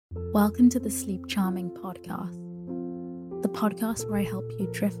Welcome to the Sleep Charming podcast, the podcast where I help you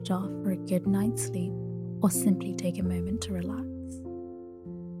drift off for a good night's sleep or simply take a moment to relax.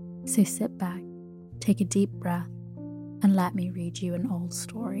 So sit back, take a deep breath, and let me read you an old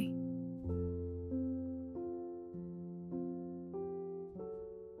story.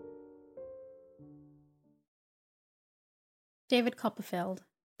 David Copperfield,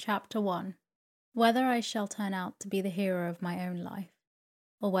 Chapter 1. Whether I shall turn out to be the hero of my own life,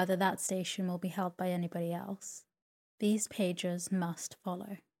 or whether that station will be held by anybody else, these pages must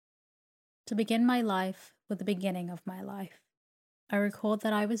follow. To begin my life with the beginning of my life, I record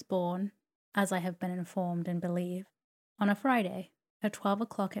that I was born, as I have been informed and believe, on a Friday at 12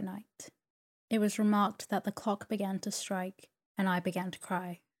 o'clock at night. It was remarked that the clock began to strike, and I began to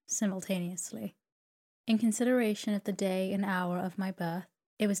cry, simultaneously. In consideration of the day and hour of my birth,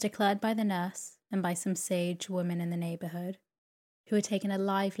 it was declared by the nurse and by some sage women in the neighbourhood, who had taken a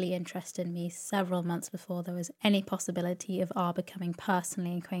lively interest in me several months before there was any possibility of our becoming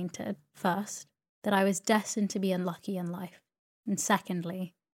personally acquainted. First, that I was destined to be unlucky in life, and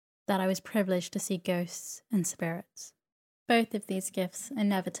secondly, that I was privileged to see ghosts and spirits. Both of these gifts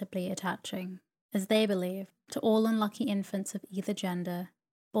inevitably attaching, as they believe, to all unlucky infants of either gender,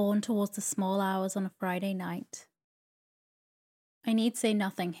 born towards the small hours on a Friday night. I need say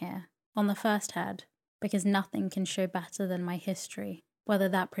nothing here, on the first head, because nothing can show better than my history whether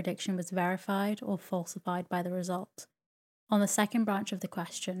that prediction was verified or falsified by the result. On the second branch of the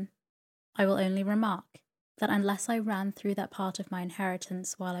question, I will only remark that unless I ran through that part of my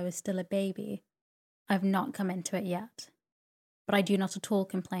inheritance while I was still a baby, I have not come into it yet. But I do not at all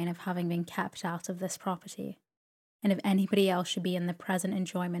complain of having been kept out of this property, and if anybody else should be in the present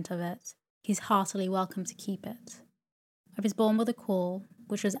enjoyment of it, he's heartily welcome to keep it. I was born with a caul,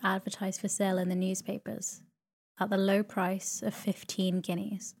 which was advertised for sale in the newspapers, at the low price of 15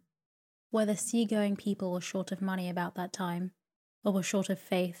 guineas. Whether sea-going people were short of money about that time, or were short of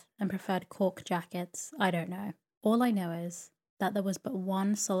faith and preferred cork jackets, I don't know. All I know is that there was but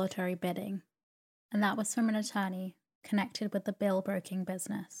one solitary bidding, and that was from an attorney connected with the bill-broking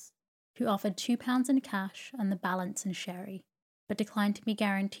business, who offered £2 in cash and the balance in sherry, but declined to be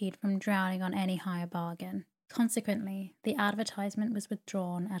guaranteed from drowning on any higher bargain. Consequently, the advertisement was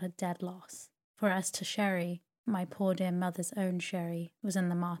withdrawn at a dead loss, for as to sherry, my poor dear mother's own sherry was in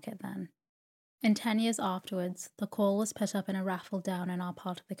the market then. In 10 years afterwards, the call was put up in a raffle down in our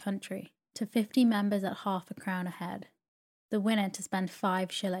part of the country, to 50 members at half a crown a head. The winner to spend 5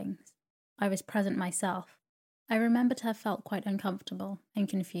 shillings. I was present myself. I remember to have felt quite uncomfortable and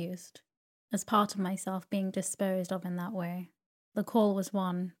confused, as part of myself being disposed of in that way. The call was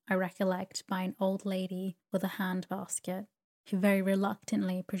won, I recollect, by an old lady with a hand-basket, who very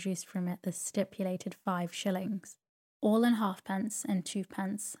reluctantly produced from it the stipulated 5 shillings, all in halfpence and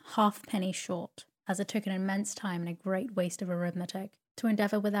 2p, halfpenny short, as it took an immense time and a great waste of arithmetic to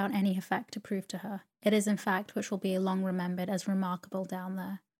endeavour without any effect to prove to her. It is in fact which will be long remembered as remarkable down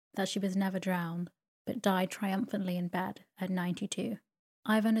there, that she was never drowned, but died triumphantly in bed at 92.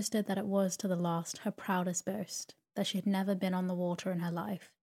 I have understood that it was to the last her proudest boast, that she had never been on the water in her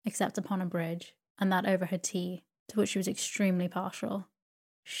life, except upon a bridge, and that over her tea, to which she was extremely partial.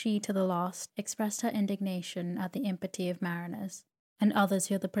 She, to the last, expressed her indignation at the impiety of mariners, and others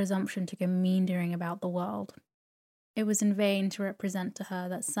who had the presumption to go meandering about the world. It was in vain to represent to her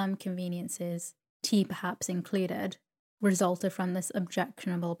that some conveniences, tea perhaps included, resulted from this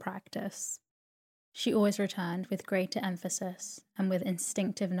objectionable practice. She always returned with greater emphasis, and with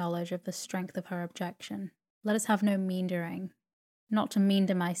instinctive knowledge of the strength of her objection. Let us have no meandering. Not to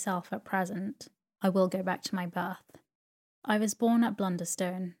meander myself at present. I will go back to my birth. I was born at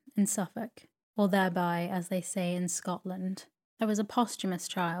Blunderstone, in Suffolk, or thereby, as they say in Scotland. I was a posthumous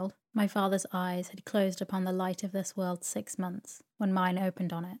child. My father's eyes had closed upon the light of this world 6 months, when mine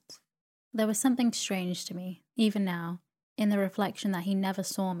opened on it. There was something strange to me, even now, in the reflection that he never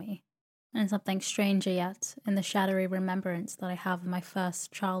saw me, and something stranger yet in the shadowy remembrance that I have of my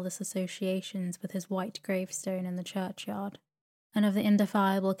first childless associations with his white gravestone in the churchyard, and of the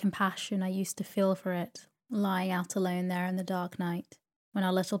indefinable compassion I used to feel for it, lying out alone there in the dark night, when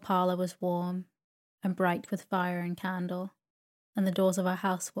our little parlour was warm and bright with fire and candle, and the doors of our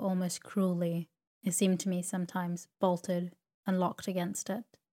house were almost cruelly, it seemed to me sometimes, bolted and locked against it.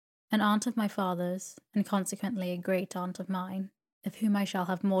 An aunt of my father's, and consequently a great-aunt of mine, of whom I shall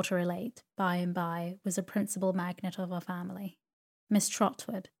have more to relate by and by, was a principal magnate of our family, Miss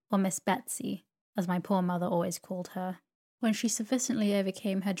Trotwood, or Miss Betsy, as my poor mother always called her. When she sufficiently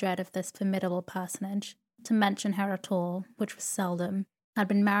overcame her dread of this formidable personage, to mention her at all, which was seldom, had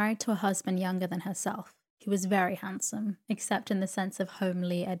been married to a husband younger than herself, He was very handsome, except in the sense of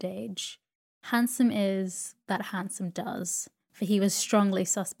homely adage. Handsome is that handsome does, for he was strongly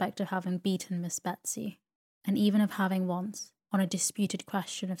suspect of having beaten Miss Betsy, and even of having once, on a disputed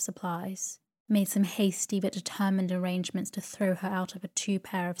question of supplies, made some hasty but determined arrangements to throw her out of a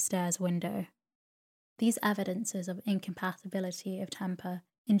 2-pair of stairs window. These evidences of incompatibility of temper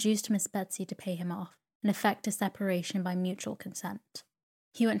induced Miss Betsy to pay him off and effect a separation by mutual consent.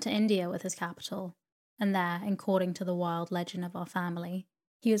 He went to India with his capital, and there, according to the wild legend of our family,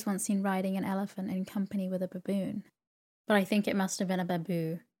 he was once seen riding an elephant in company with a baboon. But I think it must have been a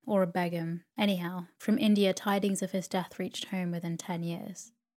baboo, or a begum. Anyhow, from India tidings of his death reached home within 10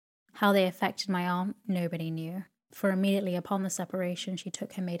 years. How they affected my aunt, nobody knew, for immediately upon the separation she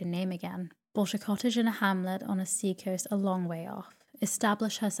took her maiden name again, bought a cottage in a hamlet on a sea-coast a long way off,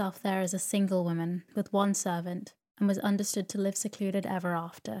 established herself there as a single woman, with 1 servant, and was understood to live secluded ever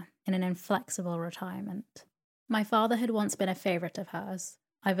after, in an inflexible retirement. My father had once been a favourite of hers,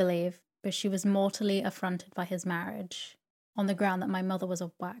 I believe, but she was mortally affronted by his marriage, on the ground that my mother was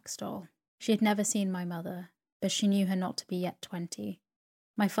a wax doll. She had never seen my mother, but she knew her not to be yet 20.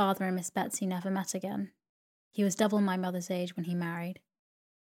 My father and Miss Betsy never met again. He was double my mother's age when he married,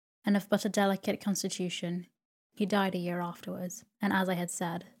 and of but a delicate constitution. He died a year afterwards, and as I had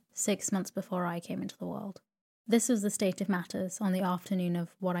said, 6 months before I came into the world. This was the state of matters on the afternoon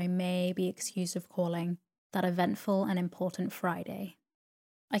of what I may be excused of calling that eventful and important Friday.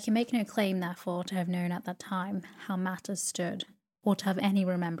 I can make no claim, therefore, to have known at that time how matters stood, or to have any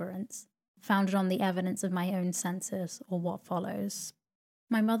remembrance, founded on the evidence of my own senses or what follows.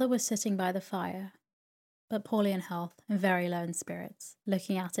 My mother was sitting by the fire, but poorly in health and very low in spirits,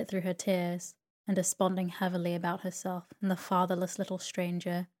 looking at it through her tears, and desponding heavily about herself and the fatherless little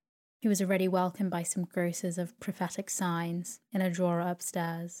stranger, who was already welcomed by some grocers of prophetic signs in a drawer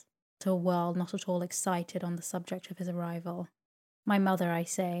upstairs, to a world not at all excited on the subject of his arrival. My mother, I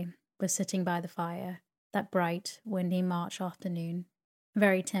say, was sitting by the fire, that bright, windy March afternoon,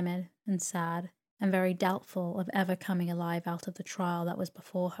 very timid and sad, and very doubtful of ever coming alive out of the trial that was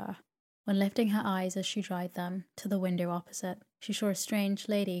before her, when lifting her eyes as she dried them to the window opposite, she saw a strange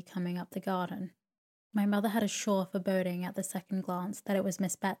lady coming up the garden. My mother had a sure foreboding at the second glance that it was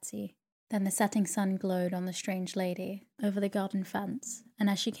Miss Betsy. Then the setting sun glowed on the strange lady over the garden fence, and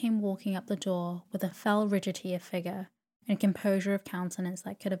as she came walking up the door with a fell rigidity of figure and composure of countenance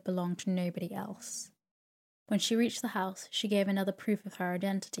that could have belonged to nobody else. When she reached the house, she gave another proof of her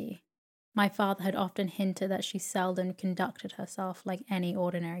identity. My father had often hinted that she seldom conducted herself like any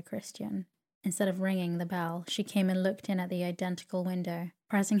ordinary Christian. Instead of ringing the bell, she came and looked in at the identical window,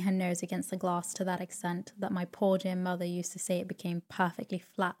 pressing her nose against the glass to that extent that my poor dear mother used to say it became perfectly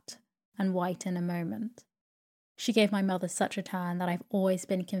flat and white in a moment. She gave my mother such a turn that I've always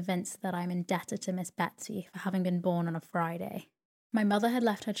been convinced that I'm indebted to Miss Betsy for having been born on a Friday. My mother had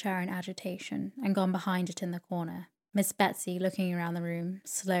left her chair in agitation and gone behind it in the corner. Miss Betsy, looking around the room,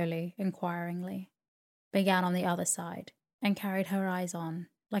 slowly, inquiringly, began on the other side, and carried her eyes on,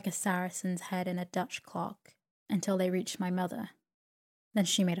 like a Saracen's head in a Dutch clock, until they reached my mother. Then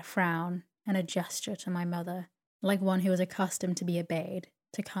she made a frown and a gesture to my mother, like one who was accustomed to be obeyed,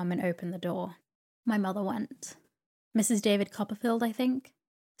 to come and open the door. My mother went. "Mrs. David Copperfield, I think?"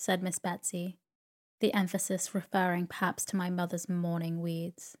 said Miss Betsy, the emphasis referring perhaps to my mother's morning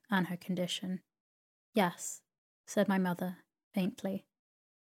weeds and her condition. "Yes," said my mother, faintly.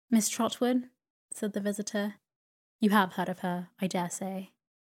 "Miss Trotwood?" said the visitor. "You have heard of her, I dare say."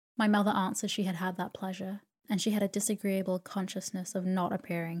 My mother answered she had had that pleasure, and she had a disagreeable consciousness of not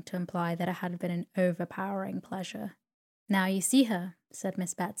appearing to imply that it had been an overpowering pleasure. "Now you see her," said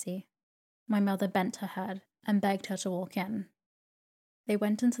Miss Betsy. My mother bent her head and begged her to walk in. They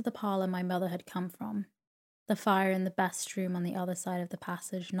went into the parlour my mother had come from, the fire in the best room on the other side of the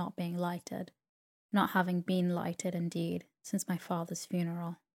passage not being lighted, not having been lighted, indeed, since my father's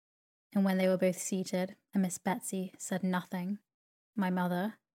funeral. And when they were both seated, and Miss Betsy said nothing, my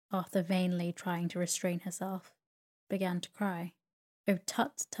mother, after vainly trying to restrain herself, began to cry. "Oh,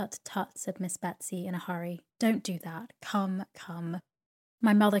 tut, tut, tut," said Miss Betsy in a hurry. "Don't do that. Come, come."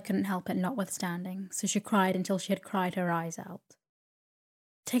 My mother couldn't help it notwithstanding, so she cried until she had cried her eyes out.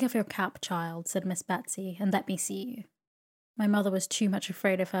 "Take off your cap, child," said Miss Betsy, "and let me see you." My mother was too much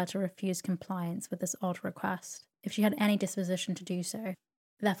afraid of her to refuse compliance with this odd request, if she had any disposition to do so.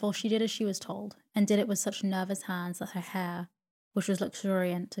 Therefore she did as she was told, and did it with such nervous hands that her hair, which was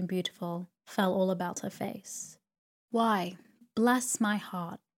luxuriant and beautiful, fell all about her face. "Why, bless my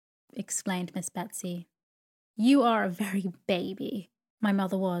heart," exclaimed Miss Betsy, "you are a very baby." My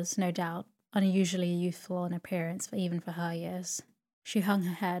mother was, no doubt, unusually youthful in appearance even for her years. She hung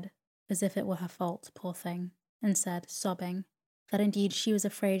her head, as if it were her fault, poor thing, and said, sobbing, that indeed she was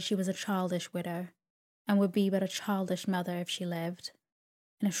afraid she was a childish widow, and would be but a childish mother if she lived.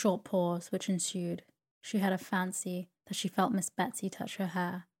 In a short pause which ensued, she had a fancy that she felt Miss Betsy touch her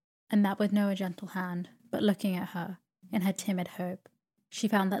hair, and that with no gentle hand, but looking at her, in her timid hope, she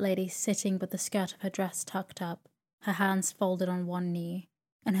found that lady sitting with the skirt of her dress tucked up, her hands folded on one knee,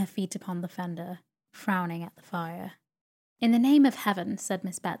 and her feet upon the fender, frowning at the fire. "In the name of heaven," said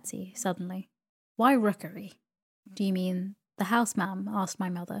Miss Betsy, suddenly, "why rookery?" "Do you mean the house, ma'am?" asked my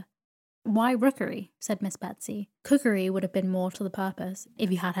mother. "Why rookery?" said Miss Betsy. "Cookery would have been more to the purpose, if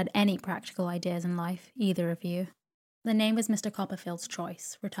you had had any practical ideas in life, either of you." "The name was Mr. Copperfield's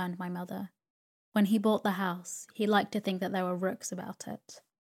choice," returned my mother. "When he bought the house, he liked to think that there were rooks about it."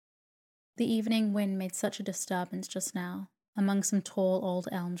 The evening wind made such a disturbance just now, among some tall old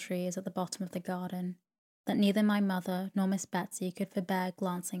elm trees at the bottom of the garden, that neither my mother nor Miss Betsy could forbear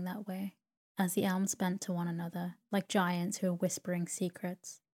glancing that way, as the elms bent to one another, like giants who were whispering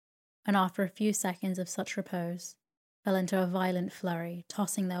secrets, and after a few seconds of such repose, fell into a violent flurry,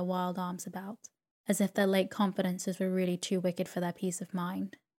 tossing their wild arms about, as if their late confidences were really too wicked for their peace of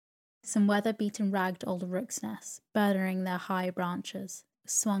mind. Some weather-beaten ragged old rooks' nests, burdening their high branches,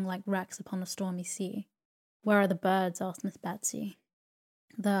 swung like wrecks upon a stormy sea. "Where are the birds?" asked Miss Betsy.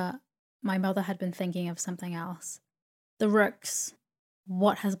 My mother had been thinking of something else. "The rooks.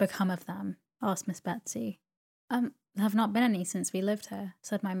 What has become of them?" asked Miss Betsy. There have not been any since we lived here,"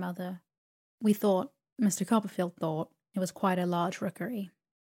 said my mother. Mr. Copperfield thought, it was quite a large rookery.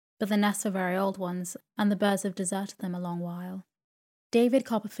 But the nests are very old ones, and the birds have deserted them a long while." "David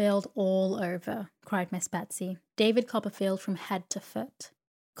Copperfield all over," cried Miss Betsy. "David Copperfield from head to foot.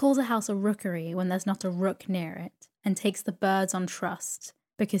 Calls a house a rookery when there's not a rook near it, and takes the birds on trust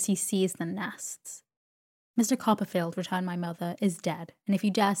because he sees the nests." "Mr. Copperfield," returned my mother, "is dead, and if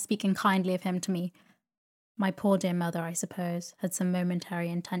you dare speak unkindly of him to me—" My poor dear mother, I suppose, had some momentary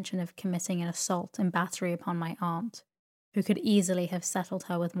intention of committing an assault and battery upon my aunt, who could easily have settled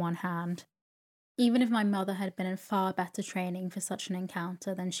her with one hand. Even if my mother had been in far better training for such an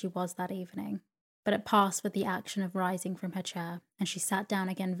encounter than she was that evening, but it passed with the action of rising from her chair, and she sat down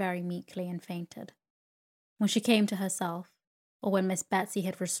again very meekly and fainted. When she came to herself, or when Miss Betsy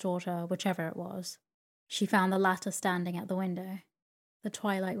had restored her, whichever it was, she found the latter standing at the window. The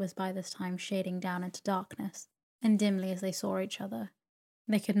twilight was by this time shading down into darkness, and dimly as they saw each other.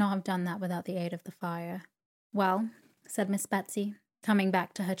 They could not have done that without the aid of the fire. "Well," said Miss Betsy, coming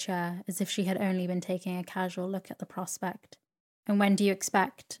back to her chair as if she had only been taking a casual look at the prospect. "And when do you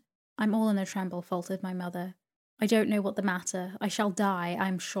expect—" "I'm all in a tremble," faltered my mother. "I don't know what the matter. I shall die,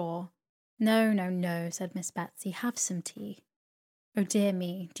 I'm sure." "No, no, no," said Miss Betsy. "Have some tea." "Oh dear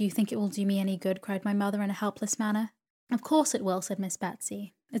me, do you think it will do me any good?" cried my mother in a helpless manner. "Of course it will," said Miss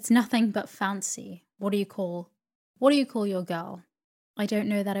Betsy. "It's nothing but fancy. What do you call your girl?" "I don't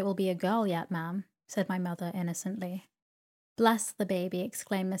know that it will be a girl yet, ma'am," said my mother innocently. "Bless the baby,"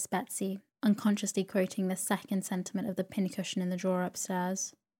 exclaimed Miss Betsy, unconsciously quoting the second sentiment of the pincushion in the drawer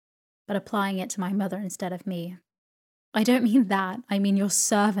upstairs, but applying it to my mother instead of me. "I don't mean that. I mean your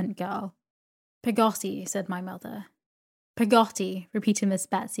servant girl." "Peggotty," said my mother. "Peggotty," repeated Miss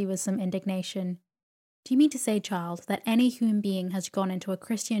Betsy with some indignation. "Do you mean to say, child, that any human being has gone into a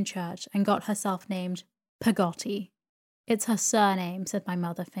Christian church and got herself named Peggotty?" "It's her surname," said my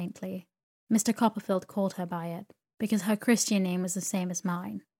mother faintly. "Mr. Copperfield called her by it, because her Christian name was the same as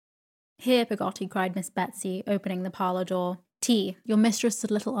mine." "Here, Peggotty," cried Miss Betsy, opening the parlour door. "Tea. Your mistress is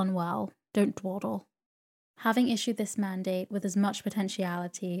a little unwell. Don't dawdle." Having issued this mandate with as much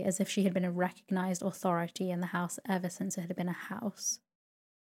potentiality as if she had been a recognised authority in the house ever since it had been a house,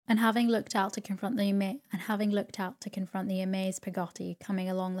 and having looked out to confront the amazed Peggotty coming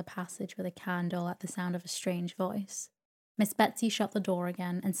along the passage with a candle at the sound of a strange voice, Miss Betsy shut the door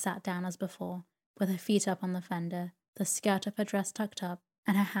again and sat down as before, with her feet up on the fender, the skirt of her dress tucked up,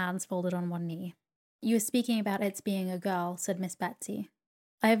 and her hands folded on one knee. "You were speaking about its being a girl," said Miss Betsy.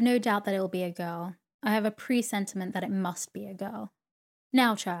 "I have no doubt that it will be a girl. I have a presentiment that it must be a girl.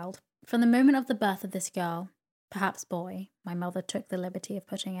 Now, child, from the moment of the birth of this girl, perhaps boy," my mother took the liberty of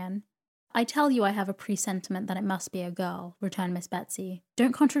putting in. "I tell you I have a presentiment that it must be a girl," returned Miss Betsy.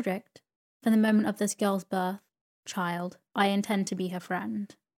 "Don't contradict. From the moment of this girl's birth, child, I intend to be her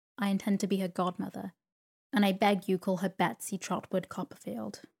friend. I intend to be her godmother, and I beg you call her Betsy Trotwood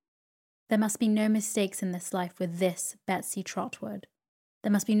Copperfield. There must be no mistakes in this life with this Betsy Trotwood.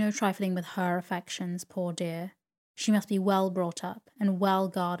 There must be no trifling with her affections, poor dear. She must be well brought up, and well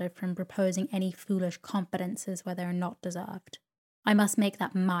guarded from proposing any foolish confidences where they are not deserved. I must make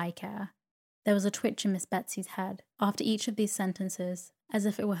that my care." There was a twitch in Miss Betsy's head, after each of these sentences, as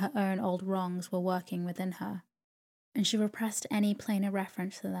if it were her own old wrongs were working within her, and she repressed any plainer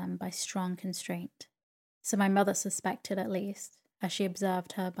reference to them by strong constraint. So my mother suspected at least, as she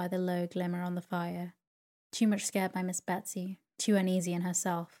observed her by the low glimmer on the fire, too much scared by Miss Betsy, too uneasy in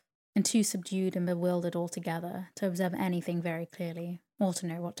herself, and too subdued and bewildered altogether to observe anything very clearly, or to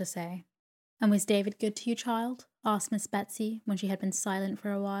know what to say. "And was David good to you, child?" asked Miss Betsy, when she had been silent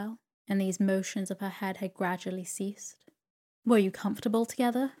for a while, and these motions of her head had gradually ceased. "Were you comfortable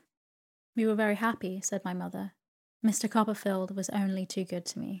together?" "We were very happy," said my mother. "Mr. Copperfield was only too good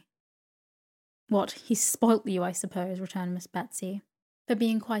to me." "What, he spoilt you, I suppose," returned Miss Betsy. "For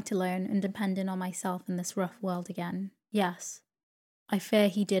being quite alone and dependent on myself in this rough world again, yes. I fear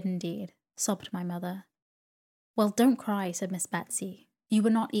he did indeed," sobbed my mother. "Well, don't cry," said Miss Betsy. "You were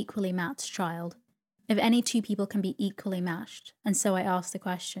not equally matched, child. If any two people can be equally matched, and so I ask the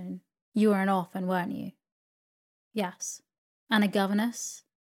question, you were an orphan, weren't you?" "Yes." "And a governess?"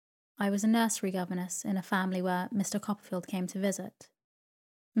 "I was a nursery governess in a family where Mr. Copperfield came to visit.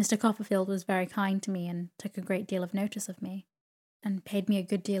 Mr. Copperfield was very kind to me and took a great deal of notice of me, and paid me a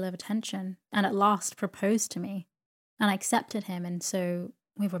good deal of attention, and at last proposed to me, and I accepted him, and so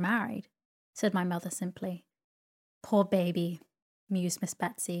we were married," said my mother simply. "Poor baby," mused Miss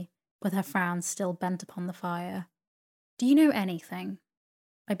Betsy, with her frown still bent upon the fire. "Do you know anything?"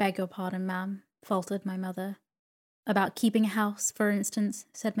 "I beg your pardon, ma'am," faltered my mother. "About keeping a house, for instance,"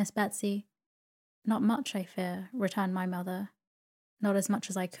 said Miss Betsy. "Not much, I fear," returned my mother. "Not as much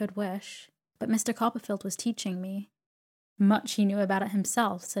as I could wish, but Mr. Copperfield was teaching me." "Much he knew about it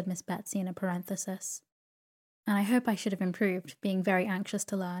himself," said Miss Betsy in a parenthesis. "And I hope I should have improved, being very anxious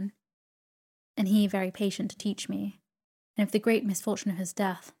to learn, and he very patient to teach me. And if the great misfortune of his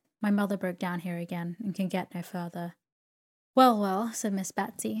death, my mother broke down here again, and can get no further." "Well, well," said Miss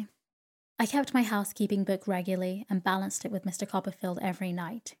Betsy. "I kept my housekeeping book regularly, and balanced it with Mr. Copperfield every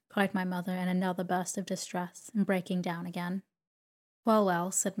night," cried my mother in another burst of distress, and breaking down again. "Well,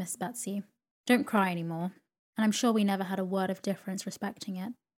 well," said Miss Betsy, "don't cry any more, and I'm sure we never had a word of difference respecting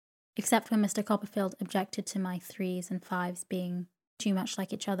it, except when Mr. Copperfield objected to my 3s and 5s being too much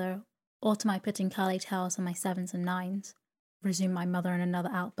like each other, or to my putting curly tails on my 7s and 9s, resumed my mother in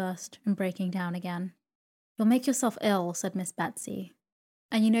another outburst, and breaking down again. "You'll make yourself ill," said Miss Betsy,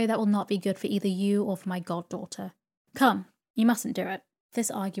 "and you know that will not be good for either you or for my goddaughter. Come, you mustn't do it."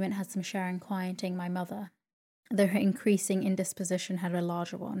 This argument had some share in quieting my mother, though her increasing indisposition had a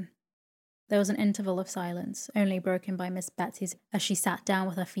larger one. There was an interval of silence, only broken by Miss Betsy's as she sat down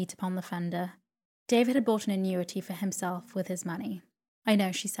with her feet upon the fender. David had bought an annuity for himself with his money. "I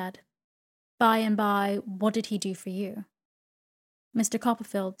know," she said. "By and by, what did he do for you?" "Mr.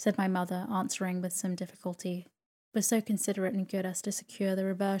 Copperfield," said my mother, answering with some difficulty, "was so considerate and good as to secure the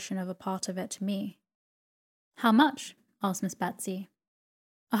reversion of a part of it to me." "How much?" asked Miss Betsy.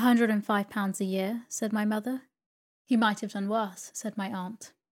 £105 a year," said my mother. "He might have done worse," said my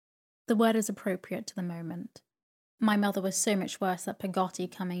aunt. The word is appropriate to the moment. My mother was so much worse that Peggotty,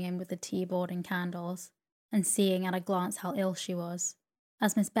 coming in with the tea-board and candles, and seeing at a glance how ill she was,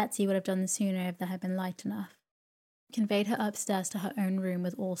 as Miss Betsy would have done sooner if there had been light enough, conveyed her upstairs to her own room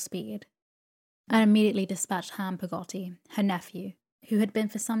with all speed, and immediately dispatched Ham Peggotty, her nephew, who had been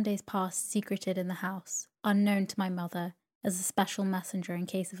for some days past secreted in the house, unknown to my mother, as a special messenger in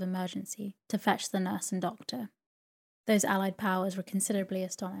case of emergency, to fetch the nurse and doctor. Those allied powers were considerably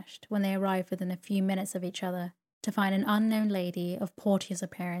astonished, when they arrived within a few minutes of each other, to find an unknown lady of portieous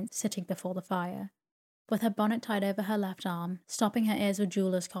appearance sitting before the fire, with her bonnet tied over her left arm, stopping her ears with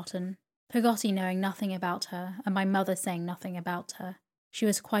jeweller's cotton, Peggotty knowing nothing about her, and my mother saying nothing about her. She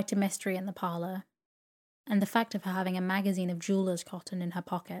was quite a mystery in the parlour, and the fact of her having a magazine of jeweller's cotton in her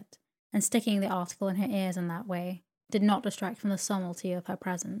pocket, and sticking the article in her ears in that way, did not distract from the subtlety of her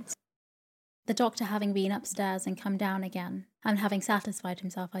presence. The doctor having been upstairs and come down again, and having satisfied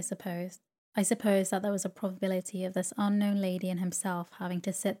himself, I suppose that there was a probability of this unknown lady and himself having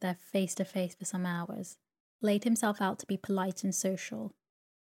to sit there face to face for some hours, laid himself out to be polite and social.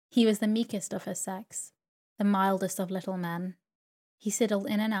 He was the meekest of her sex, the mildest of little men. He sidled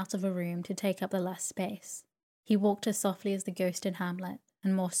in and out of a room to take up the less space. He walked as softly as the ghost in Hamlet,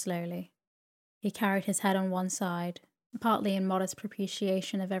 and more slowly. He carried his head on one side, partly in modest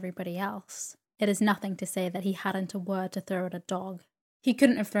propitiation of everybody else. It is nothing to say that he hadn't a word to throw at a dog. He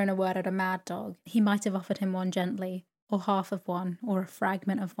couldn't have thrown a word at a mad dog. He might have offered him one gently, or half of one, or a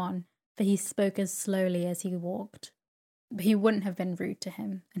fragment of one, for he spoke as slowly as he walked. But he wouldn't have been rude to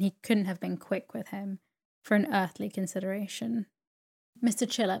him, and he couldn't have been quick with him, for an earthly consideration. Mr.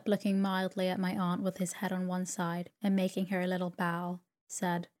 Chillip, looking mildly at my aunt with his head on one side, and making her a little bow,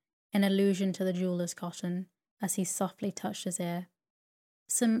 said, in allusion to the jeweller's cotton, as he softly touched his ear,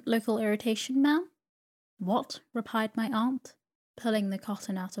 Some local irritation, ma'am? What? Replied my aunt, pulling the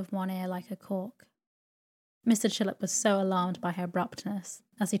cotton out of one ear like a cork. Mr. Chillip was so alarmed by her abruptness,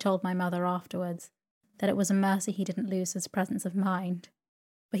 as he told my mother afterwards, that it was a mercy he didn't lose his presence of mind.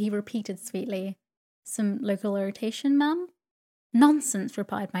 But he repeated sweetly, Some local irritation, ma'am? Nonsense,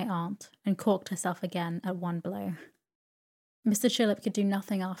 replied my aunt, and corked herself again at one blow. Mr. Chillip could do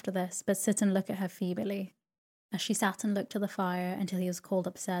nothing after this but sit and look at her feebly, as she sat and looked at the fire until he was called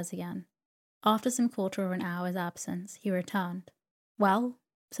upstairs again. After some quarter of an hour's absence, he returned. Well,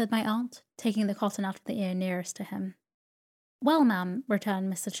 said my aunt, taking the cotton out of the ear nearest to him. Well, ma'am,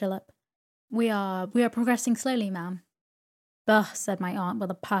 returned Mr. Chillip, we are progressing slowly, ma'am. Bah, said my aunt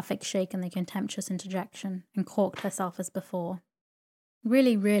with a perfect shake in the contemptuous interjection, and corked herself as before.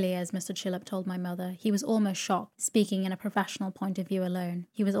 Really, as Mr. Chillip told my mother, he was almost shocked, speaking in a professional point of view alone.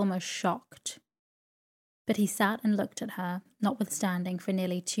 He was almost shocked. But he sat and looked at her, notwithstanding, for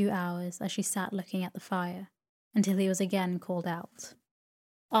nearly 2 hours as she sat looking at the fire, until he was again called out.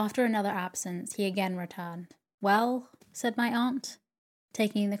 After another absence, he again returned. Well, said my aunt,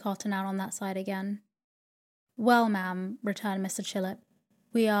 taking the cotton out on that side again. Well, ma'am, returned Mr. Chillip,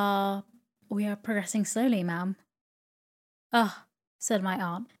 we are progressing slowly, ma'am. Ah, said my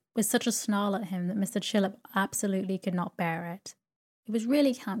aunt, with such a snarl at him that Mr. Chillip absolutely could not bear it. It was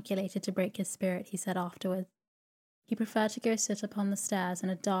really calculated to break his spirit, he said afterwards. He preferred to go sit upon the stairs in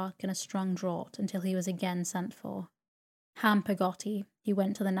a dark and a strong draught until he was again sent for. Ham Peggotty, who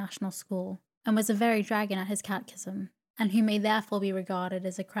went to the National School, and was a very dragon at his catechism, and who may therefore be regarded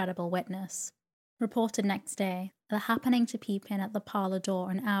as a credible witness, reported next day that happening to peep in at the parlour door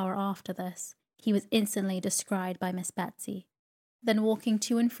an hour after this, he was instantly descried by Miss Betsy, then walking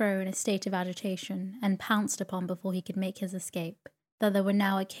to and fro in a state of agitation, and pounced upon before he could make his escape, that there were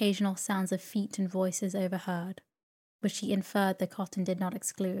now occasional sounds of feet and voices overheard, which he inferred the cotton did not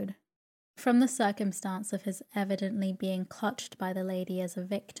exclude. From the circumstance of his evidently being clutched by the lady as a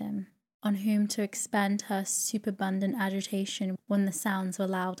victim, on whom to expend her superabundant agitation when the sounds were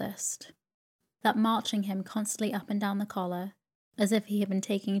loudest, that marching him constantly up and down the collar, as if he had been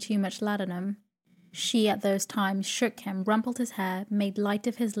taking too much laudanum, she at those times shook him, rumpled his hair, made light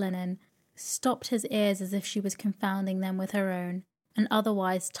of his linen, stopped his ears as if she was confounding them with her own, and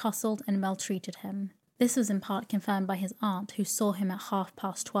otherwise tousled and maltreated him. This was in part confirmed by his aunt, who saw him at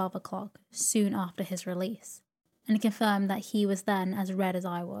 12:30 o'clock, soon after his release, and confirmed that he was then as red as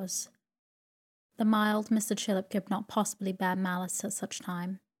I was. The mild Mr. Chillip could not possibly bear malice at such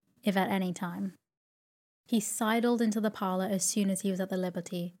time, if at any time. He sidled into the parlour as soon as he was at the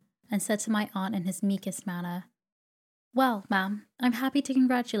liberty, and said to my aunt in his meekest manner, Well, ma'am, I'm happy to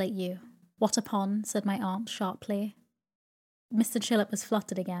congratulate you. What upon? Said my aunt sharply. Mr. Chillip was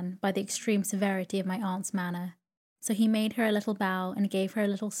fluttered again by the extreme severity of my aunt's manner, so he made her a little bow and gave her a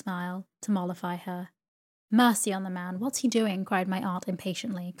little smile to mollify her. Mercy on the man, what's he doing? Cried my aunt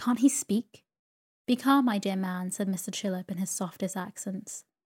impatiently. Can't he speak? Be calm, my dear man, said Mr. Chillip in his softest accents.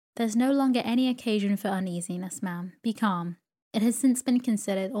 There's no longer any occasion for uneasiness, ma'am. Be calm. It has since been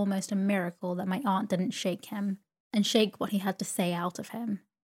considered almost a miracle that my aunt didn't shake him, and shake what he had to say out of him.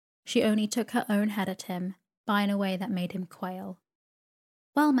 She only took her own head at him, by in a way that made him quail.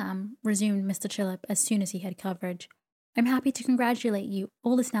 Well, ma'am, resumed Mr. Chillip as soon as he had courage, I'm happy to congratulate you.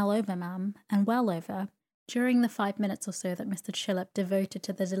 All is now over, ma'am, and well over. During the 5 minutes or so that Mr. Chillip devoted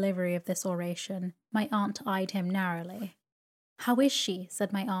to the delivery of this oration, my aunt eyed him narrowly. How is she?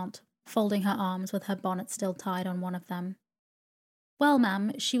 Said my aunt, folding her arms with her bonnet still tied on one of them. Well,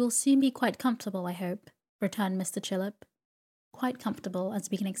 ma'am, she will soon be quite comfortable, I hope, returned Mr. Chillip. Quite comfortable,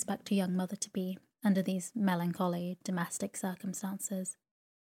 as we can expect a young mother to be, under these melancholy domestic circumstances.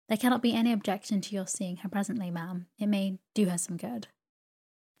 There cannot be any objection to your seeing her presently, ma'am. It may do her some good.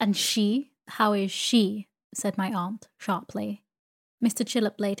 And she? How is she? Said my aunt, sharply. Mr.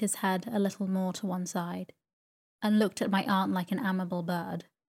 Chillip laid his head a little more to one side, and looked at my aunt like an amiable bird.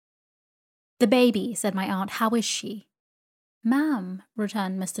 The baby, said my aunt, how is she? Ma'am,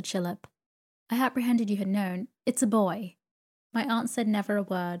 returned Mr. Chillip, I apprehended you had known. It's a boy. My aunt said never a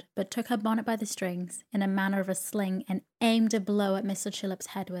word, but took her bonnet by the strings, in a manner of a sling, and aimed a blow at Mr. Chillip's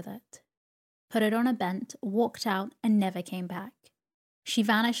head with it. Put it on a bent, walked out, and never came back. She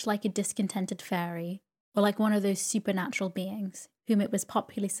vanished like a discontented fairy, or like one of those supernatural beings, whom it was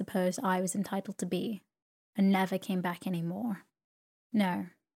popularly supposed I was entitled to be, and never came back any more. No,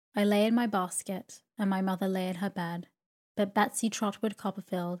 I lay in my basket, and my mother lay in her bed, but Betsy Trotwood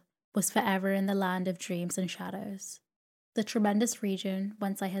Copperfield was forever in the land of dreams and shadows, the tremendous region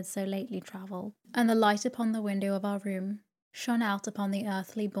whence I had so lately travelled, and the light upon the window of our room shone out upon the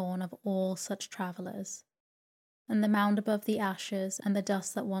earthly bourne of all such travellers, and the mound above the ashes, and the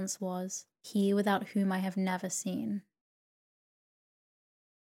dust that once was, he without whom I have never seen.